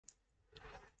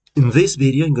In this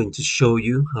video, I'm going to show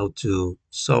you how to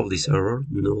solve this error,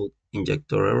 null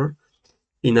injector error,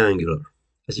 in Angular.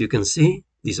 As you can see,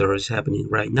 this error is happening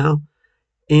right now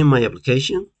in my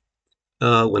application.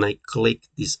 When I click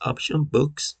this option,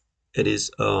 books, it is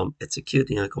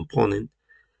executing a component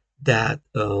that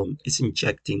is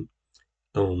injecting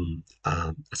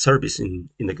a service in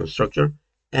the constructor,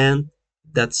 and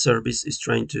that service is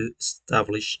trying to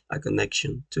establish a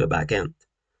connection to a backend.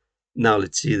 Now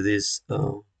let's see these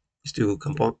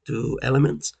two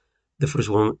elements. The first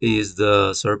one is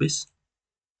the service.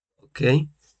 Okay,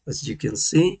 as you can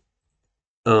see,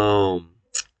 um,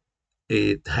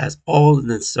 it has all the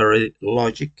necessary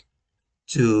logic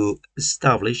to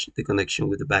establish the connection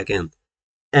with the backend.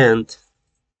 And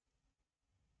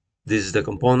this is the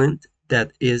component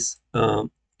that is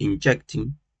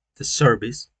injecting the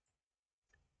service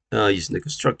using the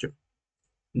constructor.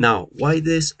 Now, why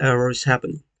this error is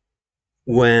happening?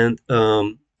 When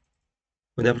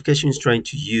when the application is trying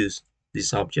to use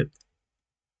this object,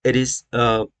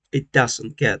 it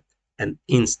doesn't get an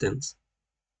instance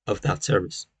of that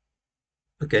service.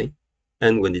 Okay,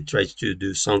 and when it tries to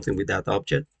do something with that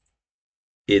object,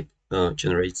 it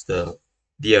generates the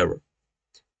error.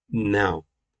 Now,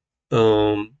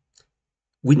 um,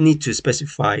 we need to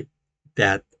specify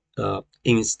that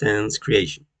instance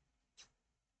creation.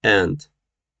 And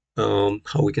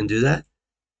how we can do that?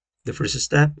 The first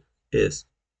step is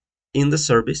in the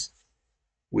service,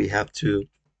 we have to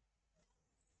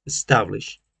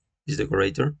establish this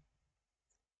decorator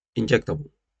injectable.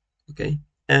 Okay,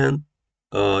 and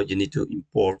you need to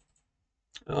import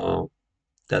uh,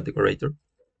 that decorator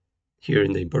here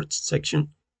in the import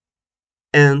section.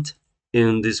 And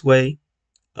in this way,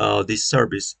 this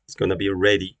service is going to be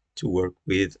ready to work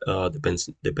with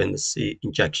dependency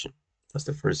injection. That's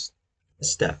the first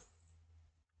step.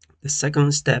 The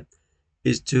second step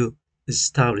is to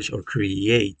establish or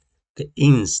create the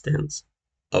instance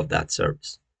of that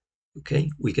service.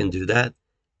 Okay, we can do that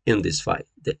in this file,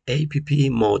 the app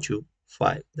module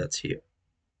file that's here.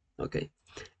 Okay,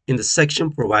 in the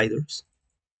section providers,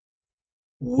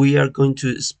 we are going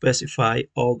to specify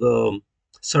all the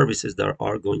services that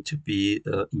are going to be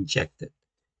injected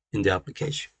in the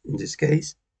application. In this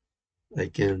case, I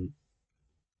can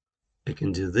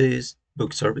do this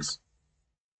book service,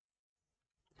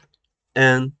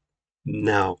 and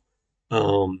now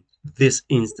this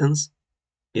instance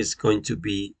is going to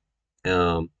be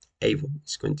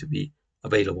it's going to be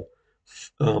available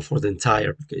for the entire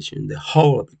application. The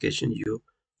whole application, you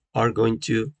are going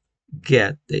to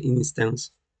get the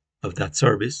instance of that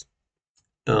service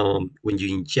when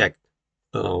you inject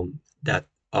that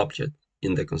object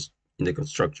in the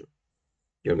constructor.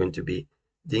 You're going to be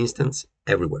the instance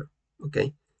everywhere.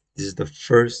 Okay, this is the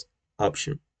first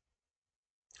option,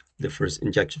 the first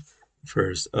injection,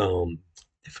 first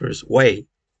the first way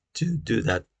to do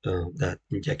that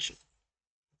injection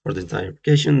for the entire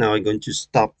application. Now I'm going to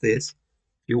stop this.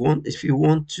 If you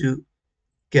want to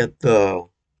get the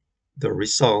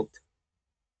result,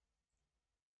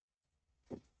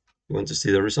 you want to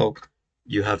see the result,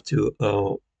 you have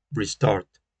to restart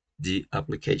the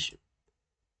application.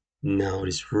 Now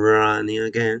it's running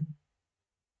again.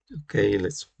 Okay,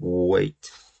 let's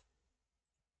wait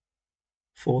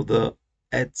for the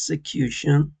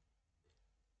execution,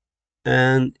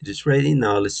 and it is ready.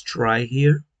 Now let's try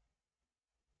here.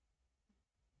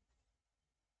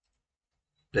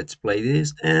 Let's play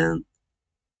this, and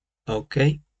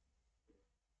okay,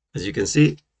 as you can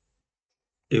see,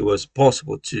 it was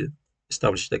possible to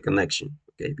establish the connection.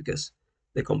 Okay, because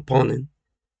the component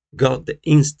got the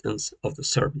instance of the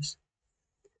service.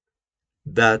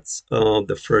 That's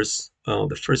the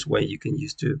first way you can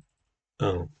use to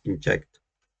inject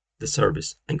the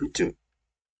service. I'm going to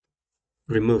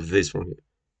remove this from here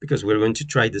because we're going to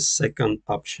try the second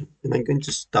option, and I'm going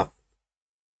to stop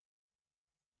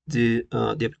the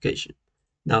application.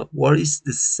 Now, what is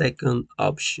the second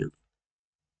option?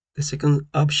 The second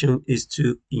option is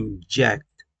to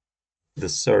inject the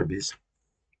service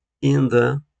in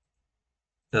the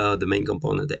main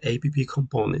component, the app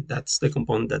component. That's the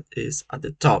component that is at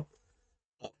the top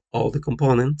of all the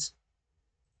components,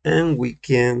 and we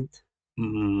can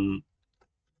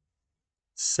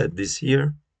set this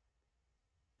here,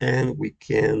 and we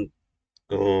can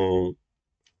call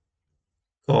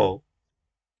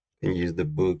and use the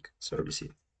book service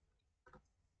here.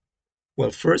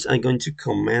 Well, first I'm going to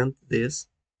command this,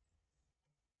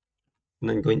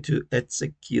 and I'm going to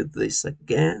execute this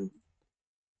again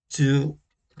to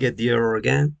get the error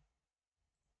again.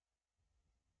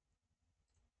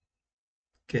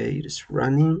 Okay, it is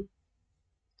running.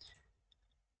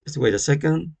 Let's wait a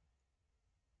second.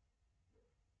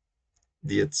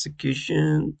 the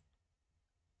execution.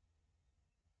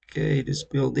 Okay, this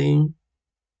building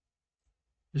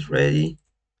is ready.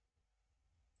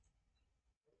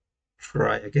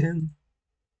 Try again,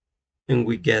 and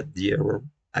we get the error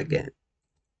again.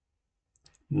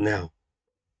 Now,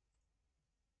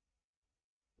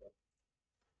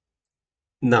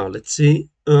 let's see.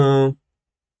 In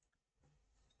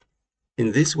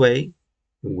this way,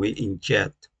 we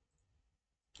inject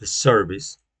the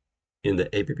service in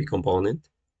the app component.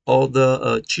 All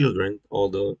the children, all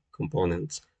the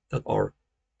components that are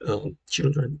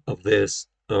children of this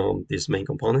main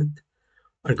component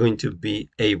are going to be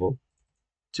able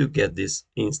to get this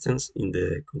instance in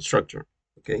the constructor.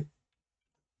 Okay,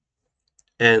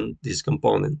 and this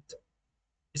component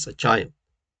is a child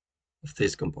of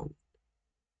this component.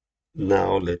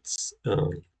 Now let's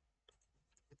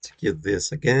execute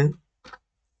this again,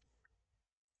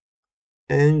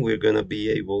 and we're gonna be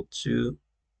able to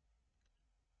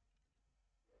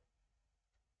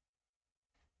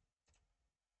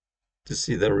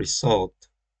see the result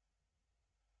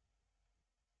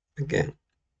again.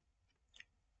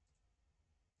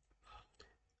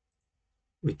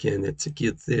 We can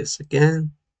execute this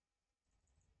again,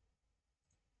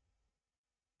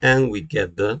 and we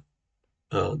get the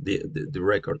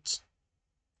records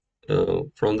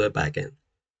from the backend.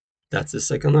 That's the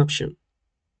second option.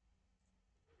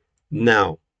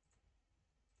 Now,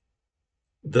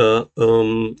 the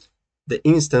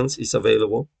instance is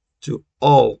available to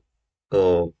all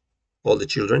the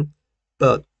children,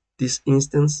 but this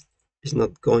instance is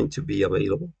not going to be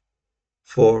available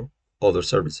for other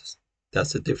services.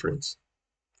 That's the difference.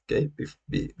 Okay,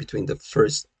 between the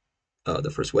first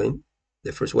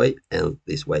way and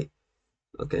this way.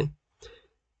 Okay.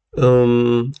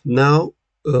 Now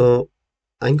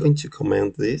I'm going to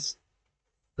comment this,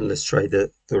 and let's try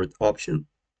the third option.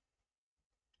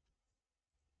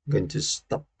 I'm going to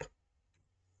stop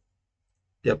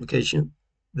the application.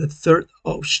 The third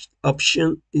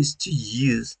option is to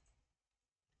use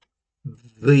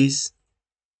this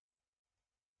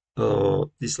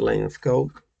this line of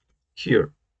code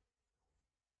here,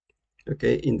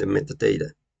 okay, in the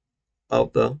metadata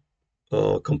of the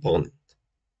component.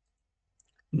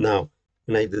 Now,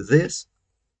 when I do this,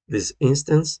 this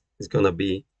instance is gonna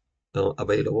be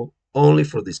available only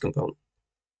for this component.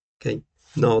 Okay,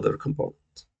 no other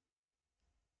component.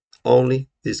 Only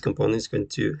this component is going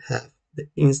to have the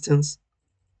instance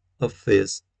of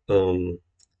this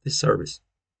service.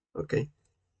 Okay,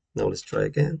 now let's try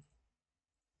again.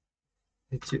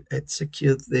 Need to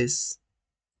execute this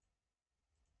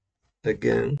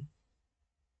again.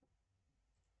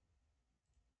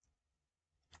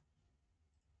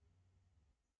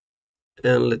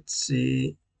 And let's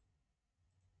see.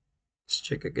 Let's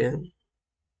check again.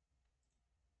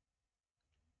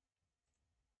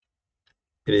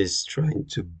 It is trying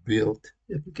to build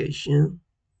the application.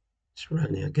 It's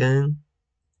running again.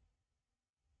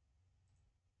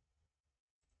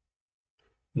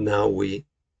 Now we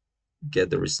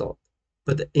get the result,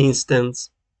 but the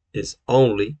instance is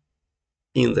only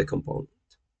in the component.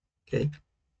 Okay,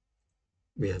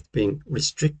 we have been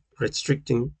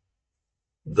restricting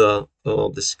the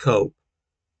scope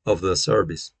of the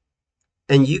service,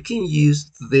 and you can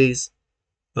use this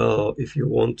if you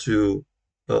want to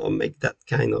make that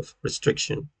kind of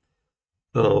restriction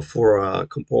for a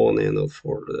component or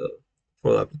for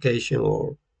the application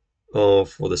or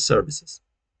for the services.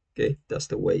 Okay, that's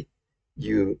the way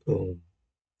you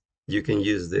can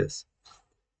use this.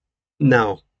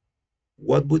 Now,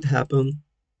 what would happen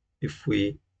if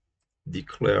we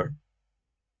declare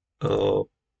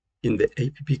in the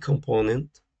app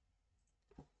component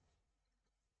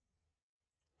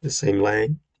the same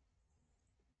line,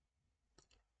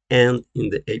 and in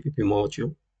the app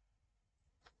module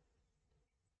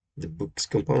the books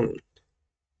component,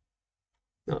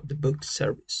 not the book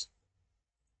service?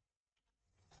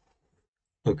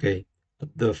 Okay, at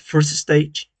the first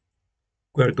stage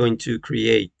we're going to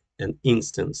create an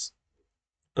instance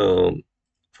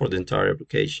for the entire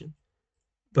application,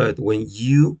 but when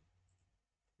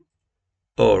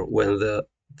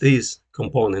this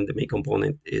component, the main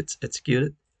component, it's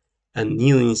executed, a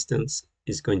new instance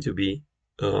is going to be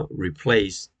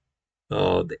replace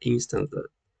the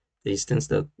instance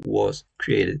that was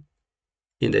created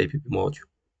in the app module.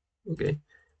 Okay,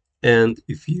 and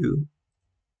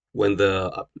when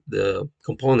the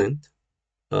component,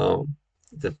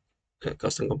 the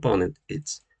custom component,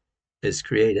 is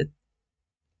created,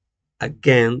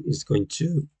 again is going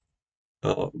to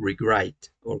rewrite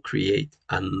or create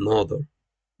another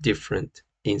different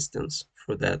instance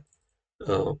for that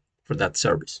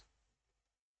service.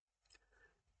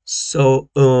 So,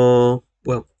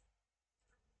 well,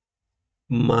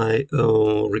 my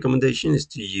recommendation is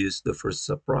to use the first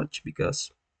approach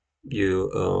because you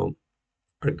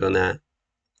are gonna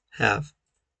have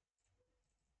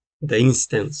the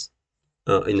instance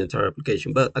in the entire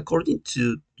application. But according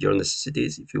to your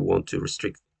necessities, if you want to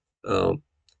restrict um,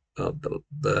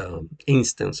 the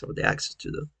instance or the access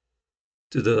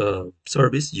to the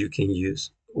service, you can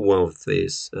use one of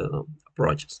these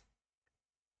approaches.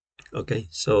 Okay,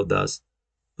 so that's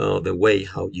the way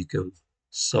how you can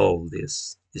solve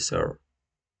this error.